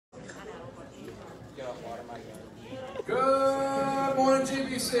Good morning,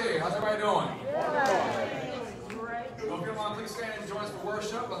 GBC. How's everybody doing? Well, if you don't mind, please stand and join us for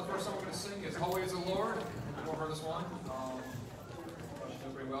worship. But the first song we're going to sing is Holy is the Lord. You've all heard this one.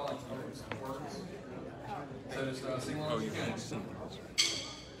 Doing pretty well. I know some words. So just sing along as you can.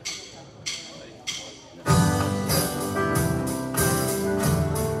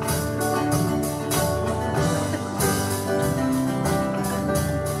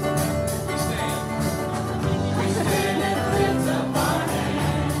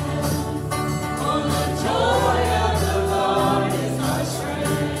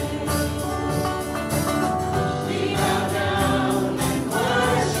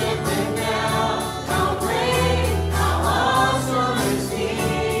 Worship him now, how great, how awesome is he.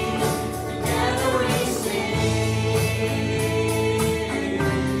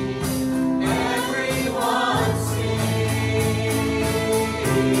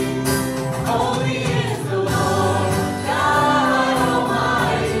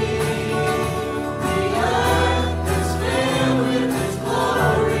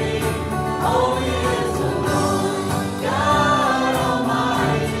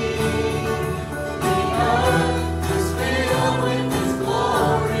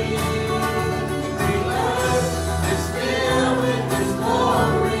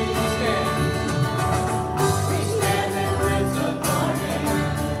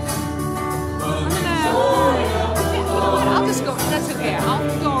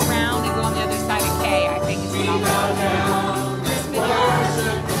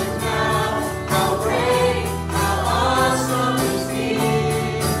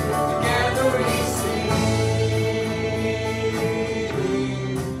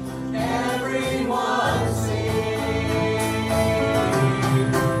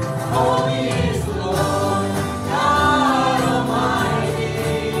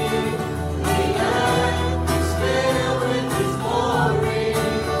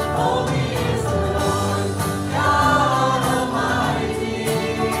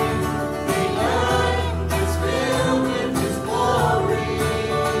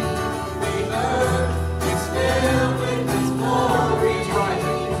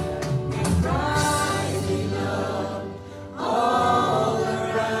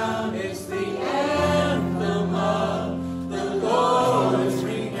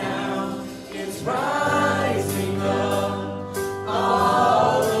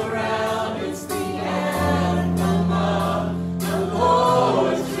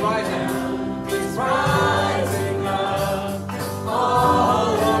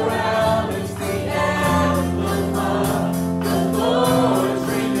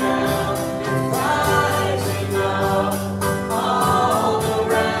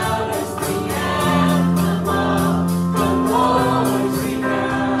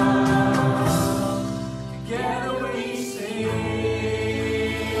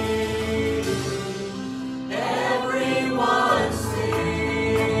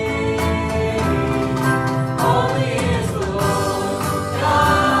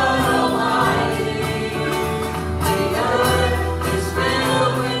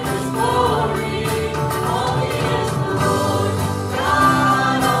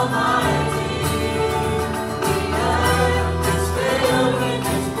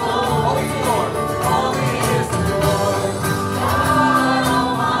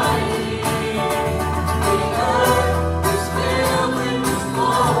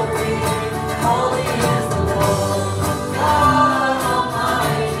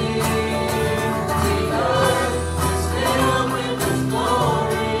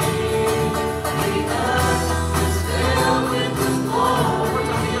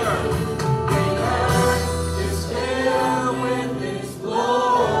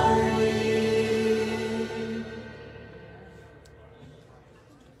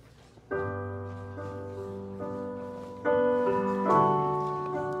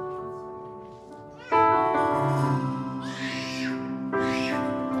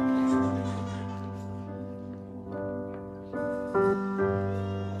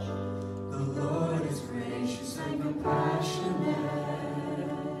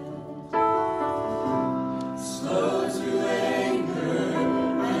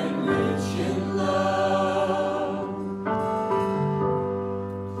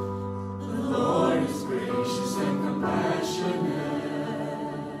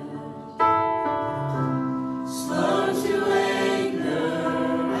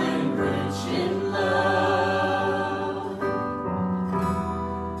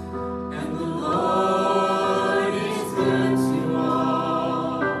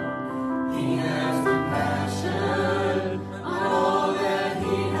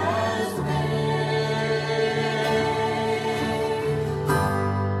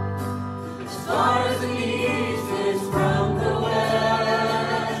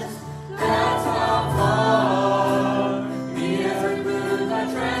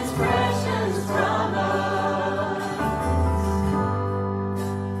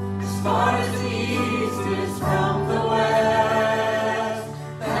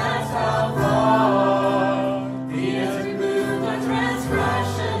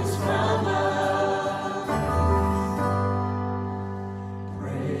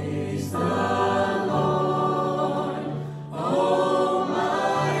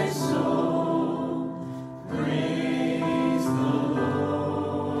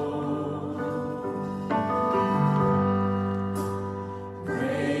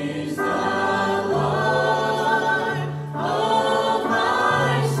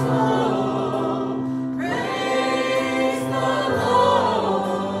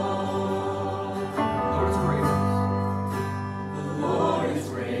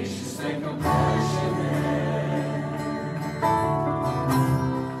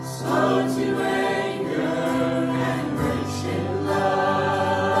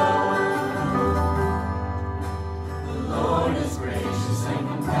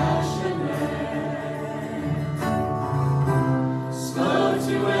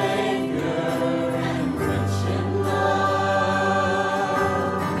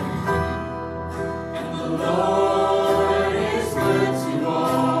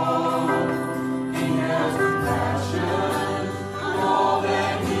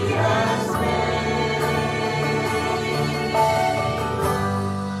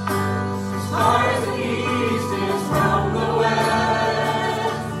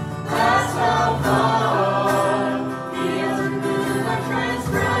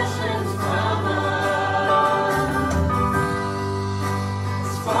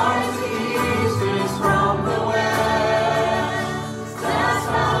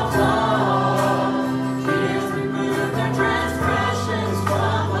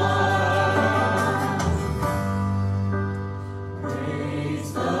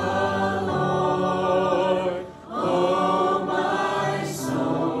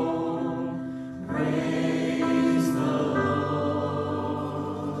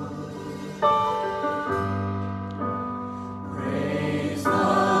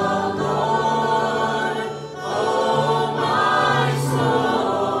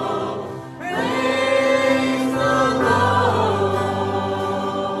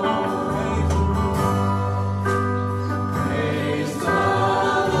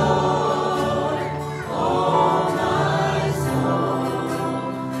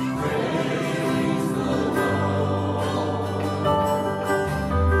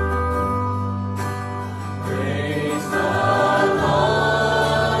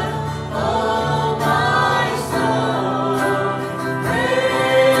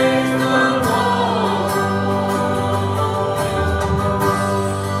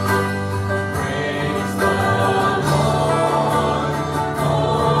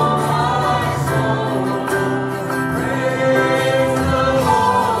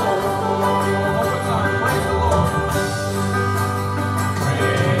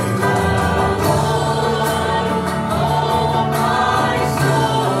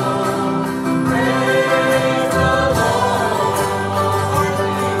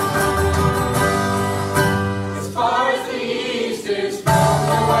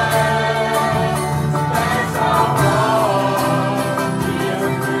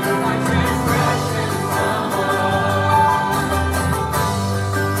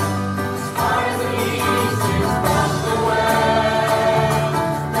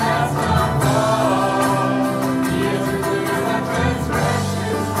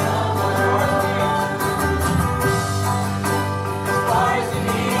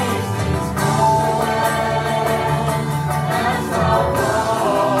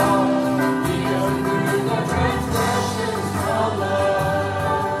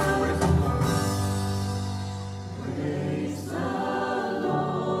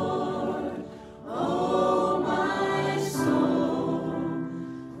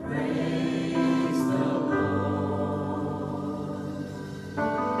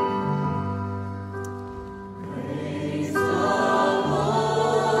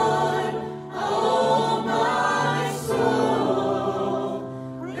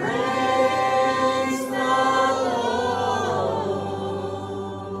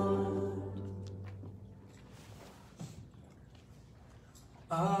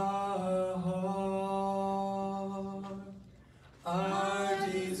 Our heart, our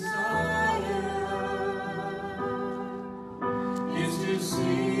desire is to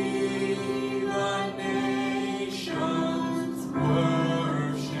see the nations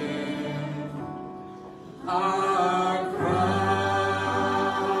worship. Our cry,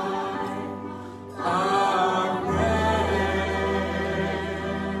 our prayer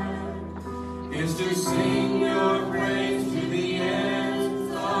is to sing your praise to the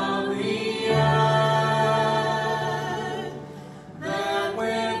ends of the earth, that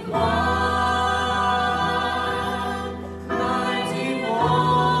with one mighty voice,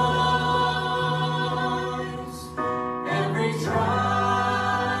 every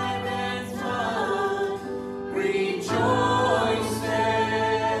tribe and tongue rejoices.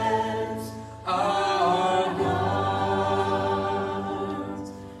 Our heart,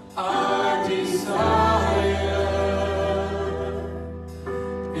 our desire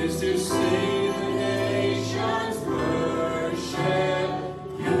is to see the nations worship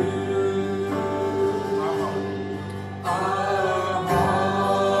you. Our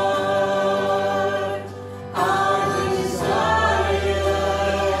heart, our desire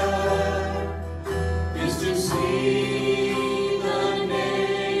is to see the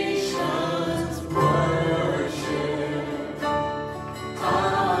nations worship.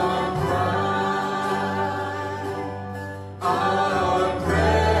 Our cry, our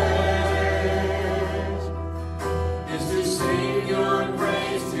praise is to sing your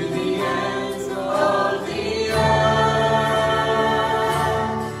praise to the ends of the earth,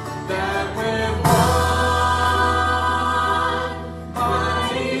 that with one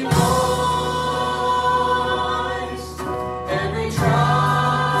mighty voice, every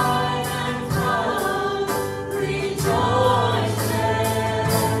tribe and tongue rejoices.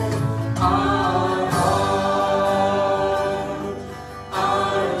 Our heart,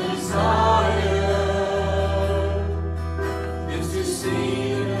 our desire is to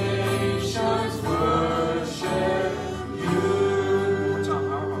see the nations worship you.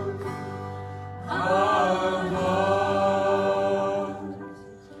 Our heart,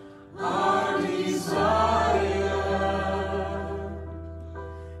 our desire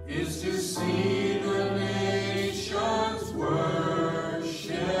is to see the nations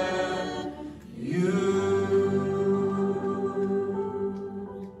worship you.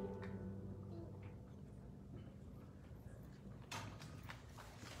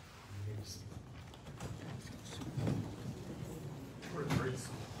 What a great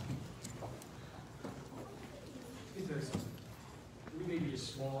song. Let me tell you something. We may be a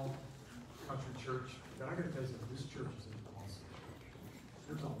small country church, but I gotta tell you something, this church is an awesome church.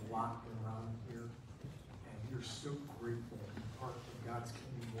 There's a lot going on here, and we're so grateful to be part of God's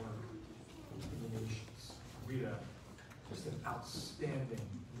kingdom work in the nations. We had just an outstanding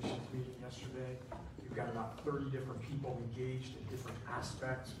missions meeting yesterday. We've got about 30 different people engaged in different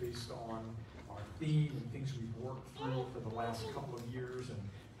aspects based on our theme and things we've worked through for the last couple of years, and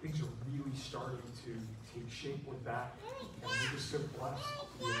things are really starting to take shape with that, and we're just so blessed to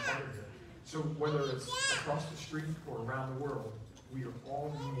be a part of it. So whether it's across the street or around the world, we are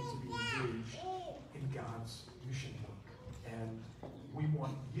all needing to be engaged in God's mission work, and we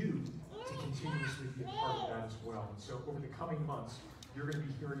want you to continuously be a part of that as well. And so over the coming months, you're going to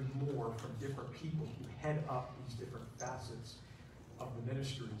be hearing more from different people who head up these different facets of the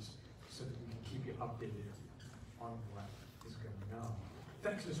ministries, so that we can keep you updated on what is going on.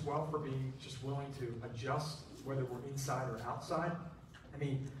 Thanks as well for being just willing to adjust whether we're inside or outside. I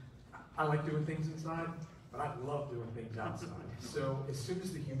mean, I like doing things inside, but I love doing things outside. So as soon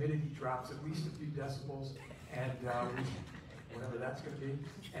as the humidity drops at least a few decibels, and whatever that's going to be,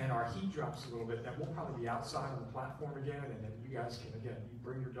 and our heat drops a little bit, then we'll probably be outside on the platform again, and then you guys can, again, you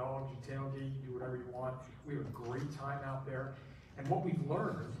bring your dogs, you tailgate, you do whatever you want. We have a great time out there. And what we've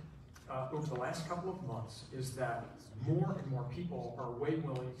learned over the last couple of months is that more and more people are way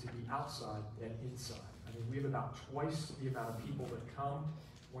willing to be outside than inside. I mean, we have about twice the amount of people that come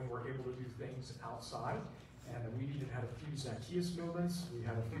when we're able to do things outside. And we even had a few Zacchaeus moments. We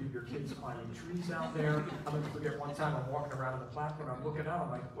had a few of your kids climbing trees out there. I'll never forget one time I'm walking around on the platform, I'm looking out,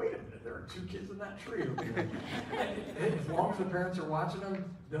 I'm like, wait a minute, there are 2 kids in that tree over there. And as long as the parents are watching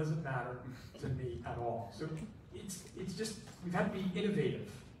them, doesn't matter to me at all. So it's just, we've had to be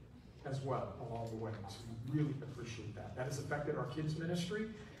innovative as well along the way. So we really appreciate that. That has affected our kids' ministry.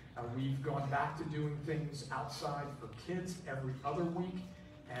 We've gone back to doing things outside for kids every other week.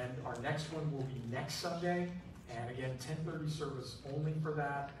 And our next one will be next Sunday. And again, 10:30 service only for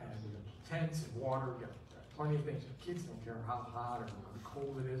that. And we have tents and water. We've got plenty of things. Kids don't care how hot or how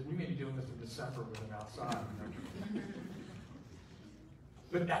cold it is. We may be doing this in December with them outside.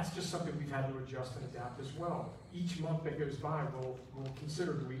 But that's just something we've had to adjust and adapt as well. Each month that goes by, we'll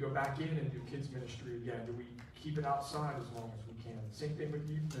consider, do we go back in and do kids ministry again? Do we keep it outside as long as we can? Same thing with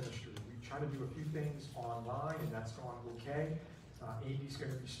youth ministry. We try to do a few things online, and that's gone okay. Amy's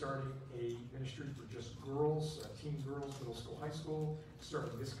going to be starting a ministry for just girls, teen girls, middle school, high school,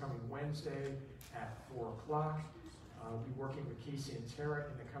 starting this coming Wednesday at 4 o'clock. We'll be working with Casey and Tara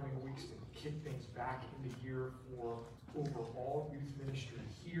in the coming weeks to kick things back into gear for overall youth ministry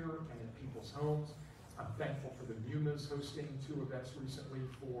here and in people's homes. I'm thankful for the Mumas hosting 2 events recently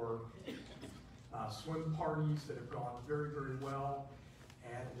for swim parties that have gone very, very well.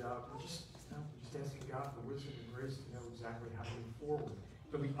 And we're just asking God for wisdom and grace to know exactly how to move forward.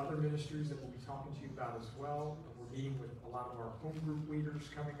 There'll be other ministries that we'll be talking to you about as well. We're meeting with a lot of our home group leaders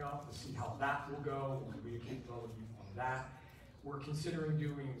coming up to see how that will go. We'll communicate with all of you on that. We're considering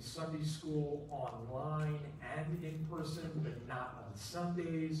doing Sunday school online and in person, but not on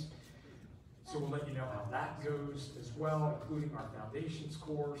Sundays. So we'll let you know how that goes as well, including our foundations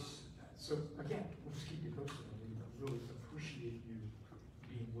course. So again, we'll just keep you posted. We really appreciate you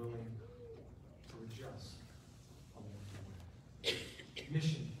being willing to adjust along the way.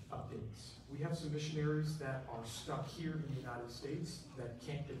 Mission updates. We have some missionaries that are stuck here in the United States that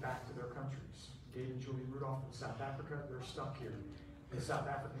can't get back to their countries. Dave and Julie Rudolph in South Africa, they're stuck here. The South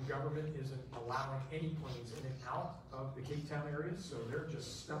African government isn't allowing any planes in and out of the Cape Town area, so they're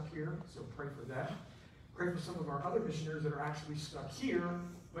just stuck here, so pray for them. Pray for some of our other missionaries that are actually stuck here,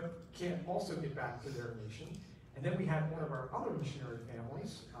 but can't also get back to their nation. And then we have one of our other missionary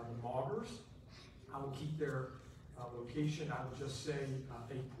families, the Maugers. I will keep their location, I will just say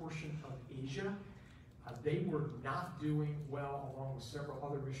a portion of Asia. They were not doing well along with several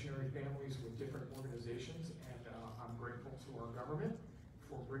other missionary families with different organizations, and I'm grateful to our government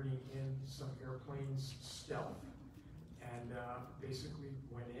for bringing in some airplanes stealth, and basically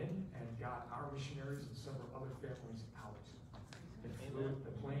went in and got our missionaries and several other families out. They flew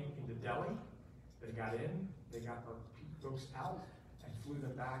the plane into Delhi, they got in, they got our folks out, and flew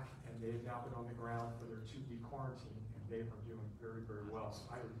them back, and they have now been on the ground for their 2-week quarantine. They are doing very, very well.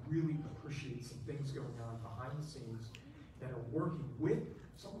 So I really appreciate some things going on behind the scenes that are working with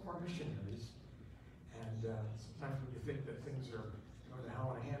some of our missionaries. And sometimes when you think that things are going to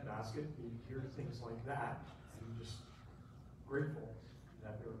hell in a handbasket, you hear things like that, and you're just grateful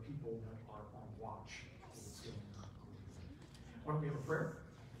that there are people that are on watch for what's going on. Why don't we have a prayer,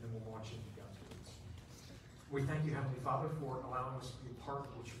 and then we'll launch into God's words. We thank you, Heavenly Father, for allowing us to be a part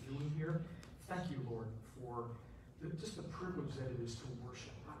of what you're doing here. Thank you, Lord, for just the privilege that it is to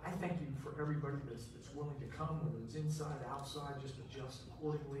worship. I thank you for everybody that's willing to come, whether it's inside, outside, just adjust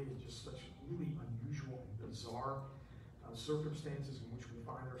accordingly, and just such really unusual and bizarre circumstances in which we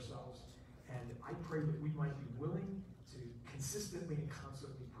find ourselves. And I pray that we might be willing to consistently and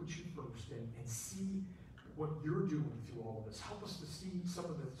constantly put you first and see what you're doing through all of this. Help us to see some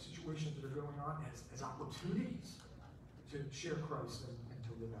of the situations that are going on as opportunities to share Christ and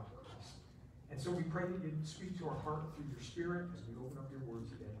to live out Christ. And so we pray that you speak to our heart through your Spirit as we open up your word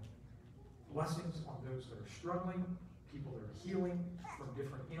today. Blessings on those that are struggling, people that are healing from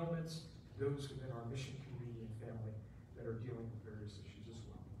different ailments, those within our mission community and family that are dealing with various issues as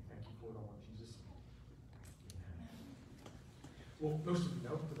well. Thank you for it all in Jesus' name. Amen. Well, most of you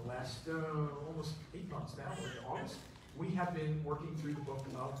know, for the last almost 8 months now, we're in August, we have been working through the book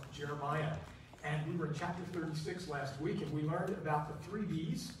of Jeremiah. And we were in chapter 36 last week, and we learned about the 3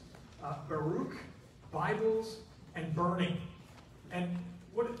 B's. Baruch, Bibles, and burning. And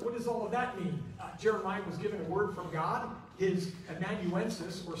what does all of that mean? Jeremiah was given a word from God. His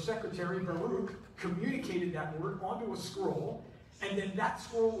amanuensis, or secretary, Baruch, communicated that word onto a scroll, and then that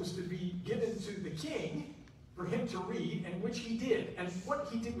scroll was to be given to the king for him to read, and which he did. And what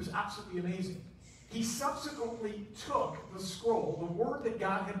he did was absolutely amazing. He subsequently took the scroll, the word that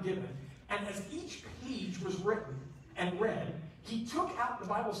God had given, and as each page was written and read, he took out, the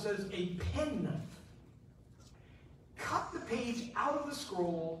Bible says, a penknife, cut the page out of the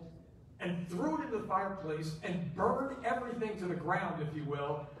scroll, and threw it into the fireplace, and burned everything to the ground, if you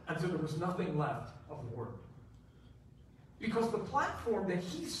will, until there was nothing left of the word. Because the platform that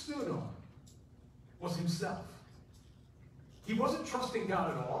he stood on was himself. He wasn't trusting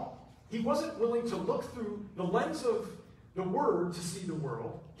God at all. He wasn't willing to look through the lens of the word to see the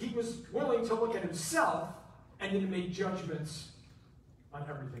world. He was willing to look at himself and then to make judgments on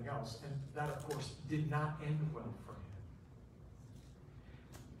everything else. And that, of course, did not end well for him.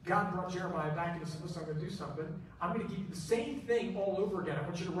 God brought Jeremiah back and said, listen, I'm going to do something. I'm going to give you the same thing all over again. I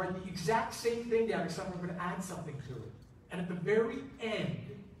want you to write the exact same thing down, except I'm going to add something to it. And at the very end,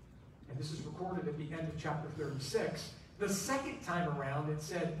 and this is recorded at the end of chapter 36, The second time around, it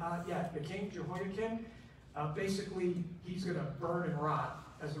said, yeah, the king, Jehoiakim, basically, he's going to burn and rot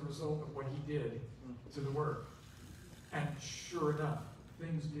as a result of what he did to the word. And sure enough,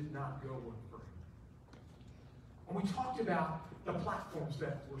 things did not go well for him. And we talked about the platforms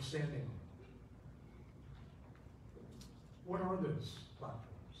that we're standing on. What are those platforms?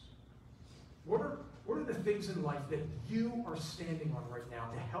 What are the things in life that you are standing on right now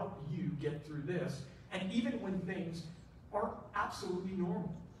to help you get through this, and even when things are absolutely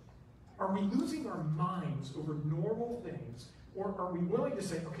normal? Are we losing our minds over normal things, or are we willing to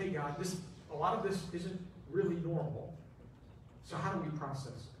say, okay, God, a lot of this isn't really normal, so how do we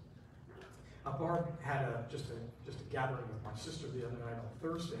process it? Barb had just a gathering with my sister the other night on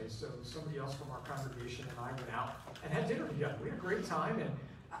Thursday, so somebody else from our congregation and I went out and had dinner together. We had a great time, and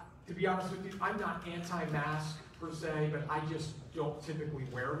to be honest with you, I'm not anti-mask per se, but I just don't typically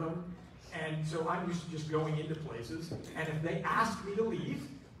wear them. And so I'm used to just going into places, and if they ask me to leave,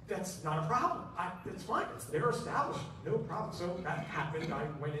 that's not a problem. That's fine. It's their establishment. No problem. So that happened. I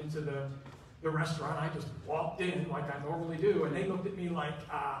went into the restaurant. I just walked in like I normally do, and they looked at me like,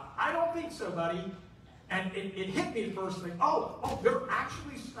 I don't think so, buddy. And it hit me at first, like, oh, they're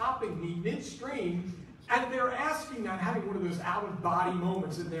actually stopping me midstream, and they're asking, I'm having one of those out-of-body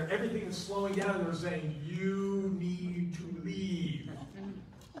moments in there. Everything is slowing down, and they're saying, you need to leave.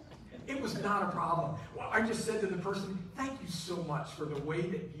 It was not a problem. Well, I just said to the person, thank you so much for the way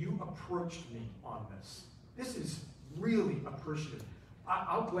that you approached me on this. This is really appreciative.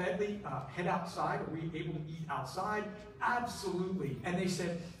 I'll gladly head outside. Are we able to eat outside? Absolutely. And they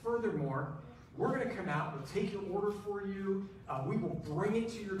said, furthermore, we're going to come out. We'll take your order for you. We will bring it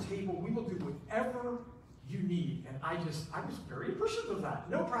to your table. We will do whatever you need. And I was very appreciative of that.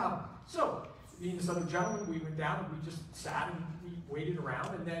 No problem. So, me and this other gentleman, we went down and we just sat and we waited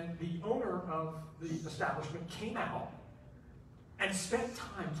around. And then the owner of the establishment came out and spent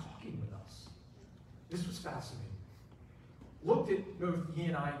time talking with us. This was fascinating. Looked at both he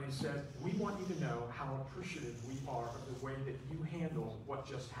and I, and they said, we want you to know how appreciative we are of the way that you handled what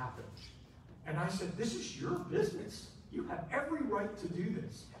just happened. And I said, this is your business. You have every right to do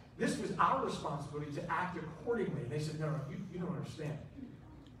this. This was our responsibility to act accordingly. And they said, no, you don't understand.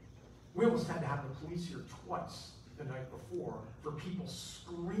 We almost had to have the police here twice the night before for people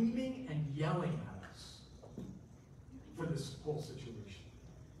screaming and yelling at us for this whole situation.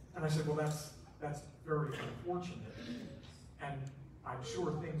 And I said, well, that's very unfortunate. And I'm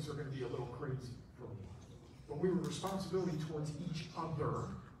sure things are going to be a little crazy for me. But we were responsibility towards each other.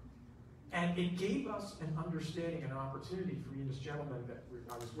 And it gave us an understanding and an opportunity for me and this gentleman that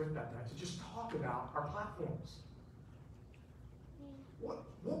I was with that night to just talk about our platforms.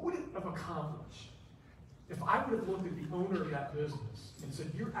 What would it have accomplished if I would have looked at the owner of that business and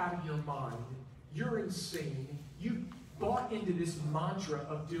said, you're out of your mind, you're insane, you bought into this mantra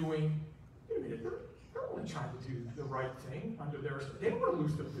of doing, wait a minute, they're only trying to do the right thing under their, they don't want to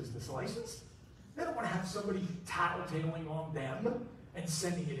lose their business license. They don't want to have somebody tattletaling on them and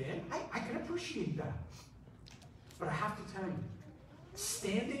sending it in. I can appreciate that. But I have to tell you,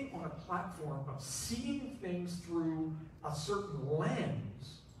 standing on a platform of seeing things through a certain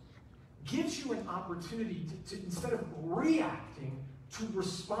lens gives you an opportunity to instead of reacting, to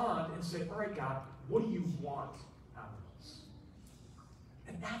respond and say, all right, God, what do you want out of us?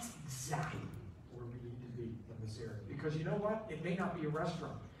 And that's exactly where we need to be in this area. Because you know what? It may not be a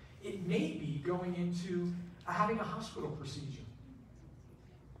restaurant. It may be going into having a hospital procedure.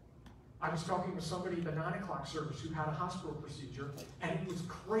 I was talking with somebody at the 9 o'clock service who had a hospital procedure, and it was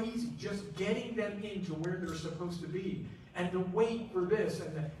crazy just getting them into where they're supposed to be, and the wait for this,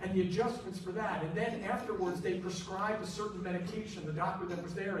 and the adjustments for that. And then afterwards, they prescribed a certain medication, the doctor that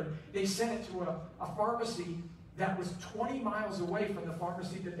was there, and they sent it to a pharmacy that was 20 miles away from the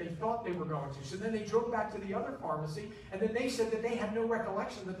pharmacy that they thought they were going to. So then they drove back to the other pharmacy, and then they said that they had no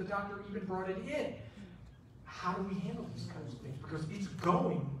recollection that the doctor even brought it in. How do we handle these kinds of things? Because it's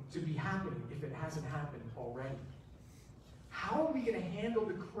going to be happening if it hasn't happened already. How are we going to handle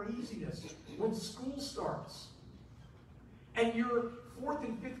the craziness when school starts? And your 4th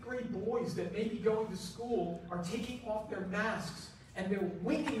and 5th grade boys that may be going to school are taking off their masks and they're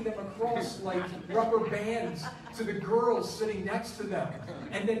winking them across like rubber bands to the girls sitting next to them.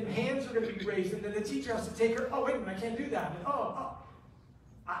 And then hands are going to be raised, and then the teacher has to take her, oh, wait a minute, I can't do that. And,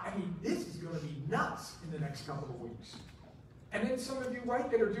 I mean, this is going to be nuts in the next couple of weeks. And then some of you,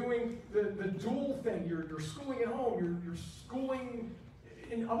 right, that are doing the dual thing. You're schooling at home. You're schooling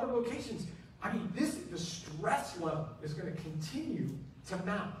in other locations. I mean, the stress level is going to continue to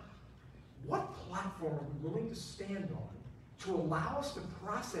mount. What platform are we willing to stand on to allow us to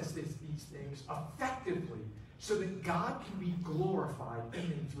process these things effectively so that God can be glorified in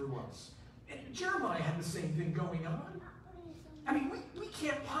and through us. And Jeremiah had the same thing going on. I mean, we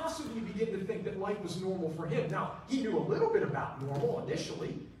can't possibly begin to think that life was normal for him. Now, he knew a little bit about normal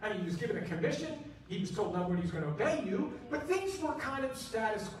initially. I mean, he was given a commission. He was told nobody was going to obey you. But things were kind of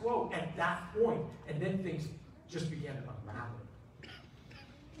status quo at that point. And then things just began to unravel.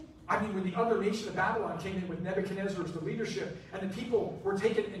 I mean, when the other nation of Babylon came in with Nebuchadnezzar as the leadership, and the people were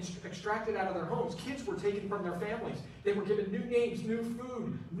taken and extracted out of their homes, kids were taken from their families. They were given new names, new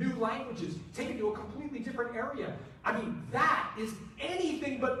food, new languages, taken to a completely different area. I mean, that is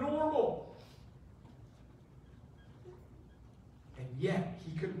anything but normal. And yet,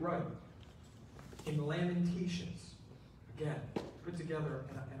 he could write in Lamentations, again, put together,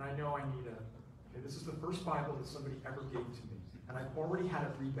 and I know I need this is the first Bible that somebody ever gave to me. And I've already had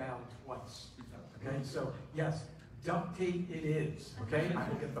it rebound twice. Okay, so yes, duct tape it is. Okay, I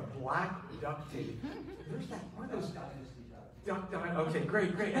will get the black duct tape. There's that one of those okay,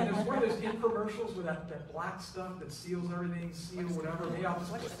 great. And there's one of those infomercials with that black stuff that seals everything, seal whatever. Maybe I'll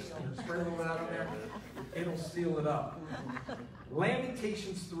just spray a little bit out on there. It'll seal it up.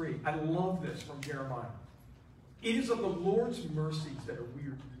 Lamentations 3. I love this from Jeremiah. It is of the Lord's mercies that we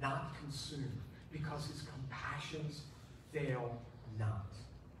are not consumed, because his compassions fail not.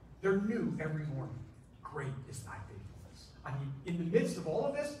 They're new every morning. Great is thy faithfulness. I mean, in the midst of all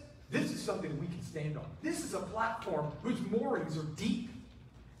of this, this is something we can stand on. This is a platform whose moorings are deep.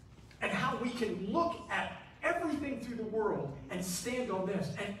 And how we can look at everything through the world and stand on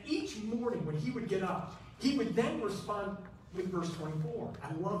this. And each morning when he would get up, he would then respond with verse 24.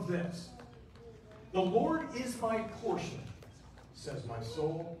 I love this. The Lord is my portion, says my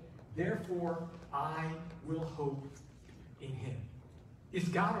soul. Therefore, I will hope in him. Is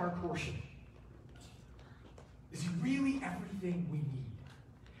God our portion? Is he really everything we need?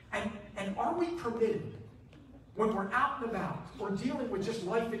 And are we permitted, when we're out and about, or dealing with just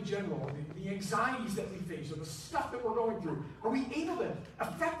life in general, the anxieties that we face, or the stuff that we're going through, are we able to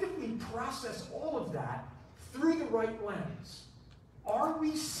effectively process all of that through the right lens? Are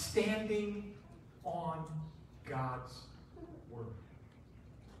we standing on God's word?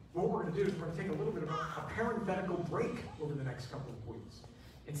 What we're going to do is we're going to take a little bit of a parenthetical break over the next couple of weeks.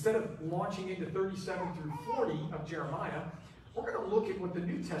 Instead of launching into 37 through 40 of Jeremiah, we're going to look at what the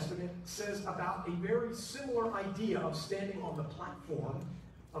New Testament says about a very similar idea of standing on the platform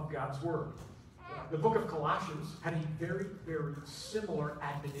of God's word. The book of Colossians had a very, very similar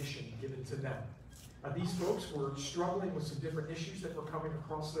admonition given to them. These folks were struggling with some different issues that were coming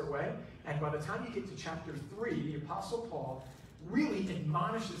across their way, and by the time you get to chapter 3, the Apostle Paul really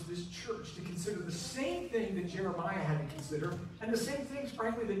admonishes this church to consider the same thing that Jeremiah had to consider, and the same things,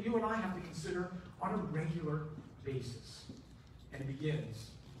 frankly, that you and I have to consider on a regular basis. And it begins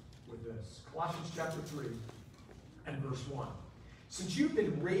with this. Colossians chapter 3 and verse 1. Since you've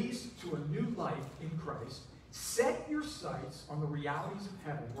been raised to a new life in Christ, set your sights on the realities of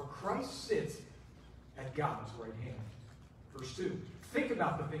heaven, where Christ sits at God's right hand. Verse 2. Think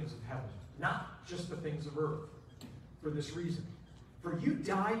about the things of heaven, not just the things of earth. For this reason, for you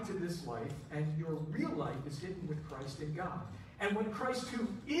died to this life, and your real life is hidden with Christ in God. And when Christ, who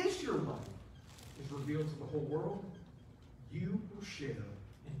is your life, is revealed to the whole world, you will share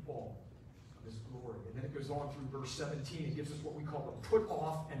in all of his glory. And then it goes on through verse 17. It gives us what we call the put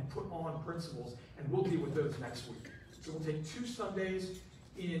off and put on principles, and we'll deal with those next week. So we'll take 2 Sundays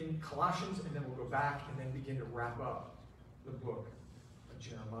in Colossians, and then we'll go back and then begin to wrap up the book of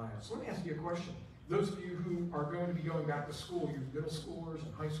Jeremiah. So let me ask you a question. Those of you who are going to be going back to school, you middle schoolers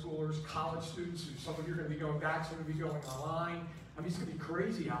and high schoolers, college students, some of you are going to be going back, some of you are going to be going online. I mean, it's going to be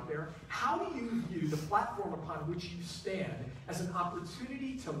crazy out there. How do you view the platform upon which you stand as an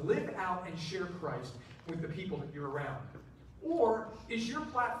opportunity to live out and share Christ with the people that you're around? Or is your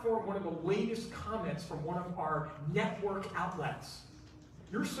platform one of the latest comments from one of our network outlets?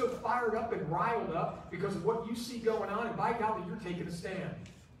 You're so fired up and riled up because of what you see going on, and by golly, you're taking a stand.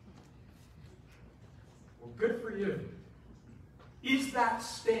 Well, good for you. Is that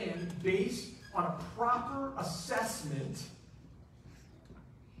stand based on a proper assessment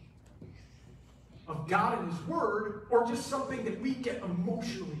of God and his word, or just something that we get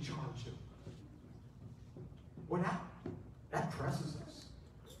emotionally charged to? What happened? That presses us.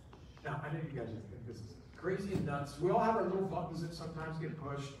 Now, I know you guys are think this is crazy and nuts. We all have our little buttons that sometimes get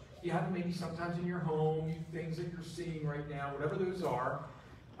pushed. You have them maybe sometimes in your home, things that you're seeing right now, whatever those are.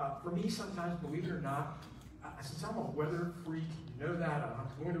 For me, sometimes, believe it or not, since I'm a weather freak, you know that, I'm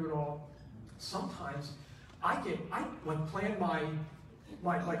not going to it all. Sometimes I plan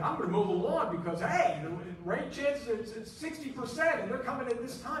Like I'm going to mow the lawn because, hey, the rain chance it's 60% and they're coming in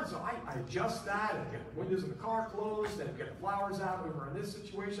this time. So I adjust that and get the windows in the car closed and get the flowers out over in this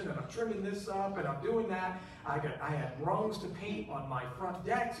situation and I'm trimming this up and I'm doing that. I had rungs to paint on my front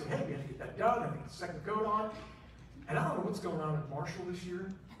deck. So, hey, we had to get that done. I get the second coat on. And I don't know what's going on at Marshall this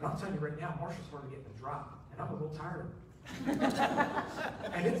year, but I'm telling you right now, Marshall's starting to get the drop. And I'm a little tired of it.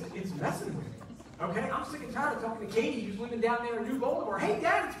 And it's messing with me. Okay, I'm sick and tired of talking to Katie, who's living down there in New Baltimore. Hey,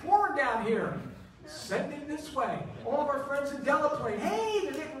 Dad, it's pouring down here. Send it this way. All of our friends in Delaplane. Hey,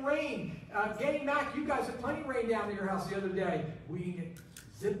 they're getting rain. Getting back, you guys had plenty of rain down at your house the other day. We get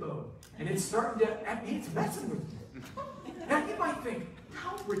Zippo. And it's starting to, it's messing with me. Now, you might think,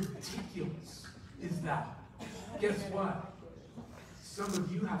 how ridiculous is that? Guess what? Some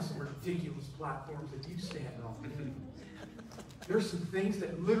of you have some ridiculous platforms that you stand on. There's some things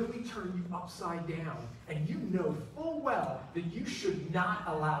that literally turn you upside down, and you know full well that you should not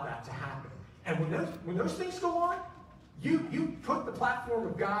allow that to happen. And when those things go on, you put the platform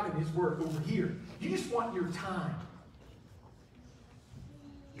of God and His Word over here. You just want your time.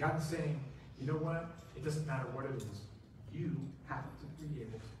 God's saying, you know what? It doesn't matter what it is. You have to be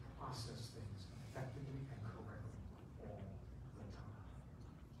able to process things effectively and correctly all the time.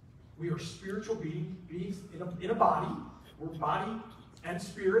 We are spiritual beings in a body. We're body and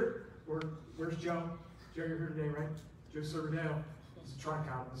spirit. Where's Joe? Joe, you're here today, right? Joe Silverdale. He's a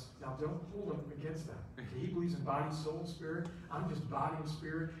trichotomist. Now, don't hold him against that. Okay? He believes in body, soul, and spirit. I'm just body and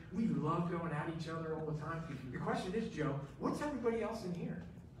spirit. We love going at each other all the time. The question is, Joe, what's everybody else in here?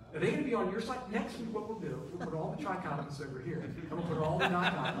 Are they going to be on your side? Next week, what we'll do, we'll put all the trichotomists over here. And we'll put all the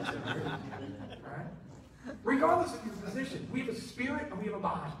dichotomists over here. All right? Regardless of your position, we have a spirit and we have a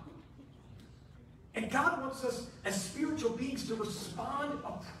body. And God wants us as spiritual beings to respond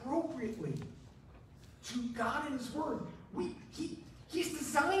appropriately to God and His Word. He's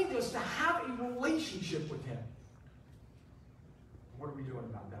designed us to have a relationship with Him. What are we doing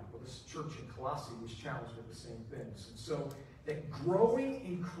about that? Well, this church in Colossae was challenged with the same things. And so that growing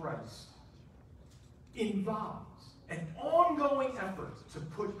in Christ involves an ongoing effort to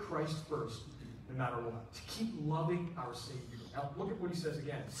put Christ first, no matter what, to keep loving our Savior. Now, look at what he says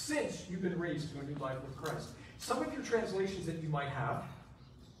again. Since you've been raised to a new life with Christ. Some of your translations that you might have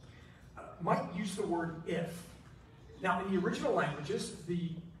might use the word if. Now, in the original languages,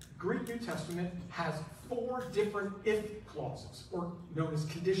 the Greek New Testament has 4 different if clauses, or known as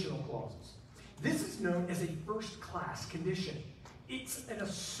conditional clauses. This is known as a first-class condition. It's an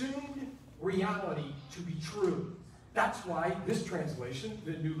assumed reality to be true. That's why this translation,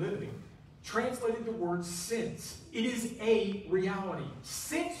 the New Living, translated the word since. It is a reality.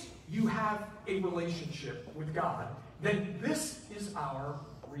 Since you have a relationship with God, then this is our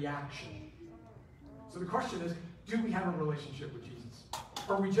reaction. So the question is, do we have a relationship with Jesus?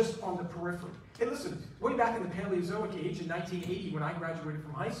 Or are we just on the periphery? Hey, listen, way back in the Paleozoic age in 1980 when I graduated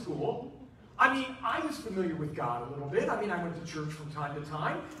from high school, I was familiar with God a little bit. I went to church from time to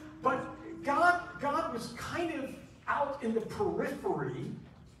time. But God was kind of out in the periphery,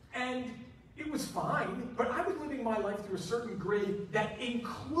 and it was fine, but I was living my life through a certain grid that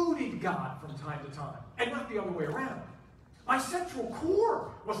included God from time to time, and not the other way around. My central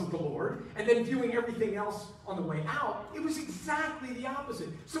core wasn't the Lord, and then viewing everything else on the way out, it was exactly the opposite.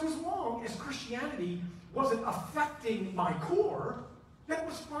 So as long as Christianity wasn't affecting my core, then it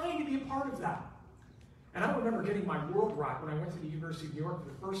was fine to be a part of that. And I remember getting my world rock when I went to the University of New York for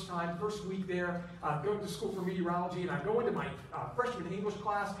the first time, first week there, going to school for meteorology, and I go into my freshman English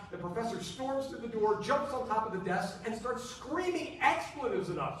class. The professor storms through the door, jumps on top of the desk, and starts screaming expletives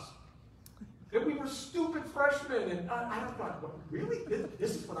at us. That we were stupid freshmen. And I thought, what, really?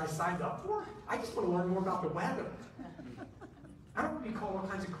 This is what I signed up for? I just want to learn more about the weather. I don't want to be called all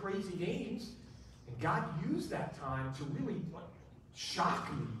kinds of crazy names. And God used that time to really shock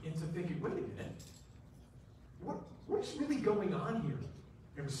me into thinking, wait a minute. What's really going on here?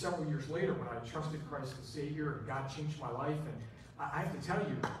 It was several years later when I trusted Christ as Savior and God changed my life. And I have to tell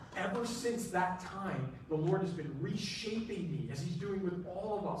you, ever since that time, the Lord has been reshaping me as He's doing with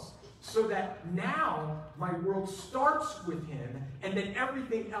all of us. So that now my world starts with Him and then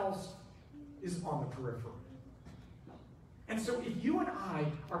everything else is on the periphery. And so if you and I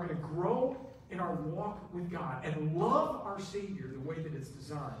are going to grow in our walk with God and love our Savior the way that it's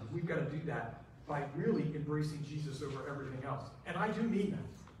designed, we've got to do that by really embracing Jesus over everything else. And I do mean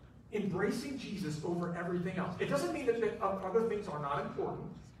that. Embracing Jesus over everything else. It doesn't mean that other things are not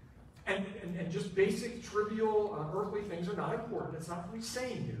important. And just basic, trivial, earthly things are not important. That's not what He's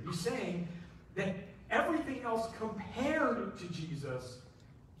saying here. He's saying that everything else compared to Jesus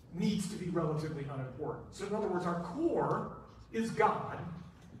needs to be relatively unimportant. So in other words, our core is God,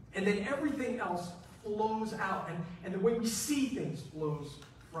 and then everything else flows out. And the way we see things flows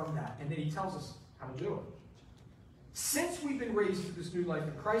from that. And then he tells us how to do it. Since we've been raised to this new life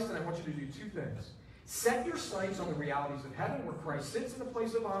in Christ, and I want you to do two things. Set your sights on the realities of heaven, where Christ sits in the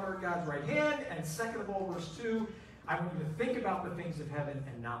place of honor at God's right hand. And second of all, verse 2, I want you to think about the things of heaven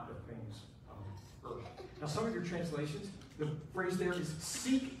and not the things of earth. Now, some of your translations, the phrase there is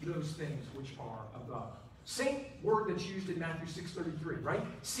seek those things which are above. Same word that's used in Matthew 6:33, right?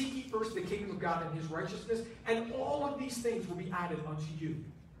 Seek ye first the kingdom of God and his righteousness, and all of these things will be added unto you.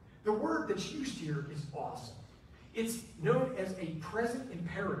 The word that's used here is awesome. It's known as a present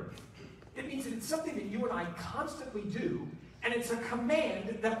imperative. It means that it's something that you and I constantly do, and it's a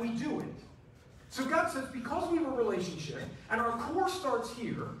command that we do it. So God says, because we have a relationship, and our core starts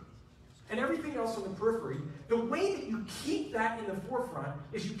here, and everything else on the periphery, the way that you keep that in the forefront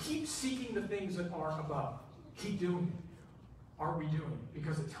is you keep seeking the things that are above. Keep doing it. Are we doing it?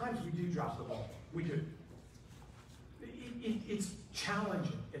 Because at times we do drop the ball. We do. It's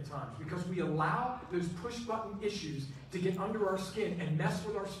challenging at times because we allow those push-button issues to get under our skin and mess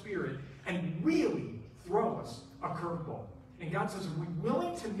with our spirit and really throw us a curveball. And God says, are we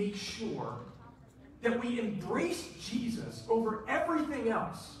willing to make sure that we embrace Jesus over everything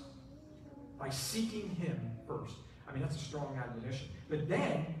else by seeking him first? I mean, that's a strong admonition. But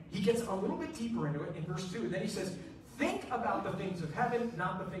then he gets a little bit deeper into it in verse 2. And then he says, think about the things of heaven,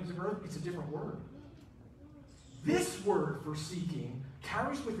 not the things of earth. It's a different word. This word for seeking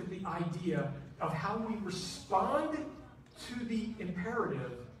carries with it the idea of how we respond to the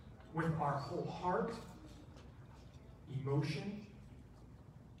imperative with our whole heart, emotion,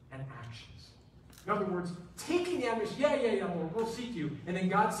 and actions. In other words, taking the admonition, yeah, Lord, we'll seek you. And then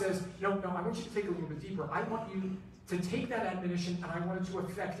God says, no, I want you to take it a little bit deeper. I want you to take that admonition and I want it to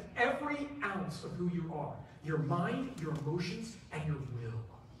affect every ounce of who you are. Your mind, your emotions, and your will.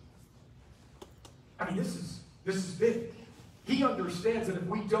 I mean, this is big. He understands that if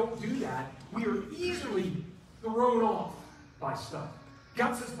we don't do that, we are easily thrown off by stuff.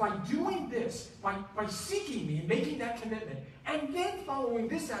 God says, by doing this, by seeking me and making that commitment, and then following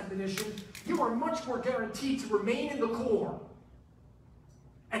this admonition, you are much more guaranteed to remain in the core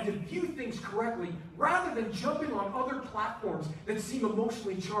and to view things correctly rather than jumping on other platforms that seem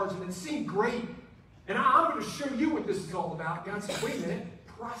emotionally charged and that seem great. And I'm going to show you what this is all about. God says, wait a minute,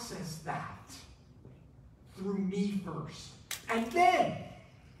 process that through me first. And then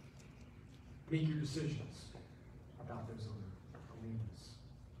make your decisions about those other arenas.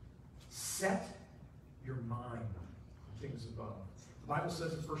 Set your mind on things above. The Bible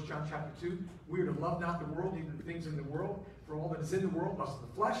says in 1 John chapter 2, we are to love not the world, neither the things in the world. For all that is in the world, lust of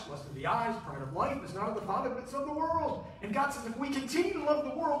the flesh, lust of the eyes, pride of life, is not of the Father, but it's of the world. And God says, if we continue to love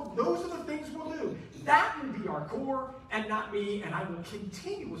the world, those are the things we'll do. That will be our core and not me, and I will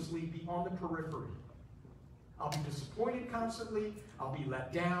continuously be on the periphery. I'll be disappointed constantly. I'll be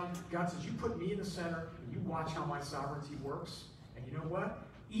let down. God says, you put me in the center, and you watch how my sovereignty works. And you know what?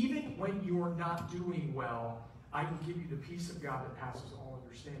 Even when you're not doing well, I will give you the peace of God that passes all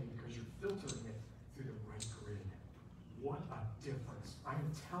understanding because you're filtering it through the right grid. What a difference.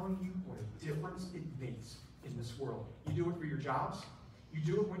 I'm telling you what a difference it makes in this world. You do it for your jobs. You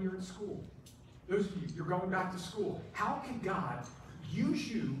do it when you're in school. Those of you, you're going back to school. How can God use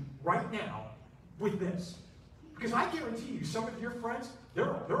you right now with this? Because I guarantee you, some of your friends, they're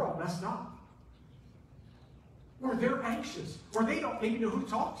all messed up. Or they're anxious. Or they don't maybe know who to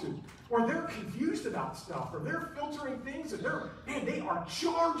talk to. Or they're confused about stuff. Or they're filtering things. And they are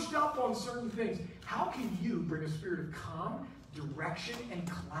charged up on certain things. How can you bring a spirit of calm, direction, and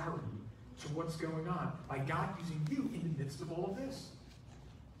clarity to what's going on? By God using you in the midst of all of this.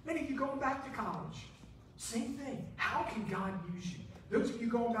 Many of you going back to college. Same thing. How can God use you? Those of you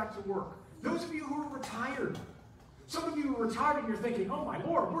going back to work. Those of you who are retired. Some of you are retired and you're thinking, oh my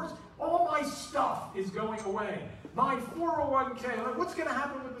Lord, where's all my stuff is going away. My 401k, what's going to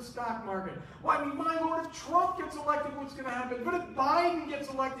happen with the stock market? Well, I mean, my Lord, if Trump gets elected, what's going to happen? But if Biden gets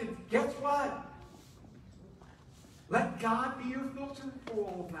elected, guess what? Let God be your filter for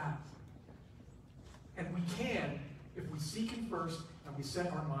all of that. And we can, if we seek him first and we set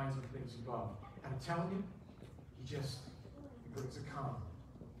our minds on things above. And I'm telling you, he brings a calm.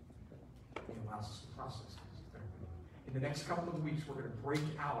 He allows us to process things. In the next couple of weeks, we're going to break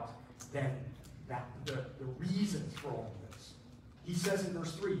out then the reasons for all of this. He says in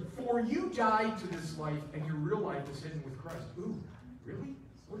verse 3, for you died to this life, and your real life is hidden with Christ. Ooh, really?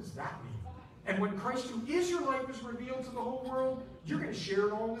 What does that mean? And when Christ, who is your life, is revealed to the whole world, you're going to share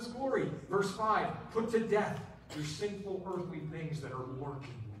in all of his glory. Verse 5, put to death your sinful earthly things that are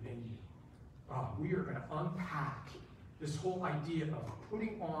working within you. We are going to unpack This whole idea of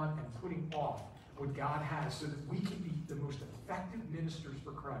putting on and putting off what God has so that we can be the most effective ministers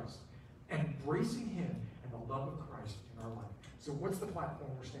for Christ and embracing Him and the love of Christ in our life. So what's the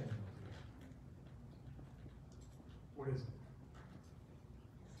platform we're standing on today? What is it?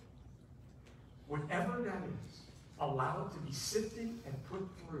 Whatever that is, allow it to be sifted and put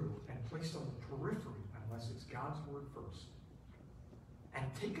through and placed on the periphery unless it's God's word first. And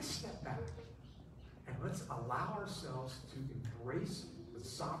take a step back and let's allow ourselves to embrace the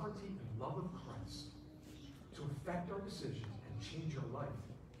sovereignty and love of Christ to affect our decisions and change our life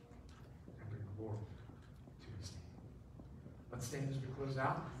and bring glory to His name. Let's stand as we close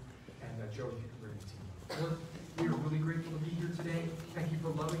out. And Joey, you can bring the team. Lord, we are really grateful to be here today. Thank you for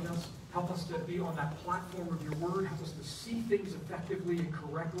loving us. Help us to be on that platform of your word. Help us to see things effectively and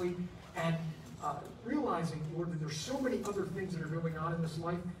correctly. And realizing, Lord, that there's so many other things that are going on in this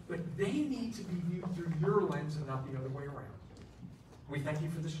life, but they need to be viewed through your lens and not the other way around. We thank you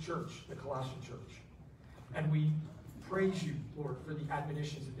for this church, the Colossian church. And we praise you, Lord, for the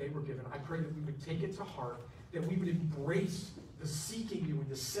admonitions that they were given. I pray that we would take it to heart, that we would embrace the seeking you and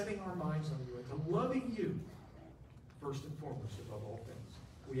the setting our minds on you and to loving you first and foremost above all things.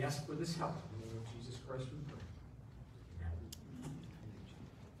 We ask for this help in the name of Jesus Christ we pray.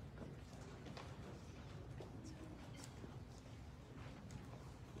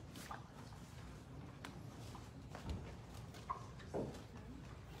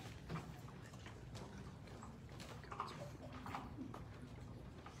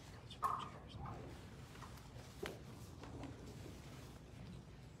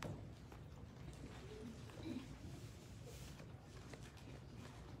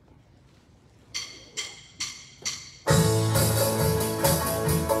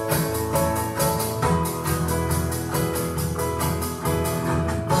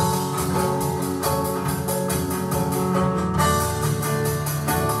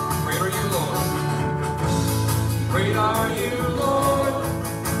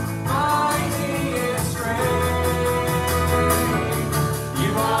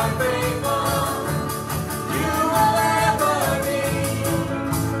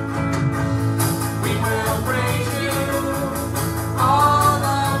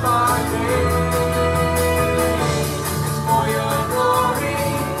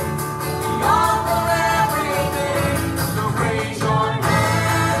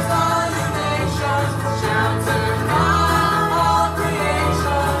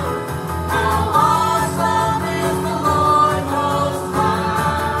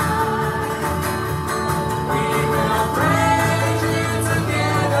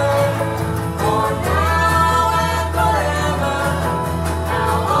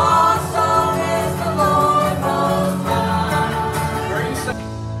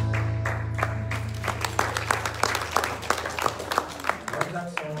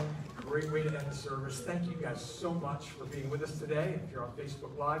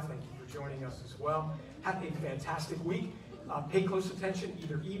 Facebook Live. Thank you for joining us as well. Have a fantastic week. Pay close attention,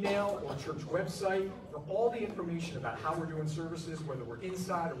 either email or church website, for all the information about how we're doing services, whether we're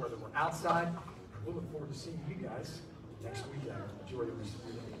inside or whether we're outside. We'll look forward to seeing you guys next weekend. Enjoy the rest of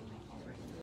your day.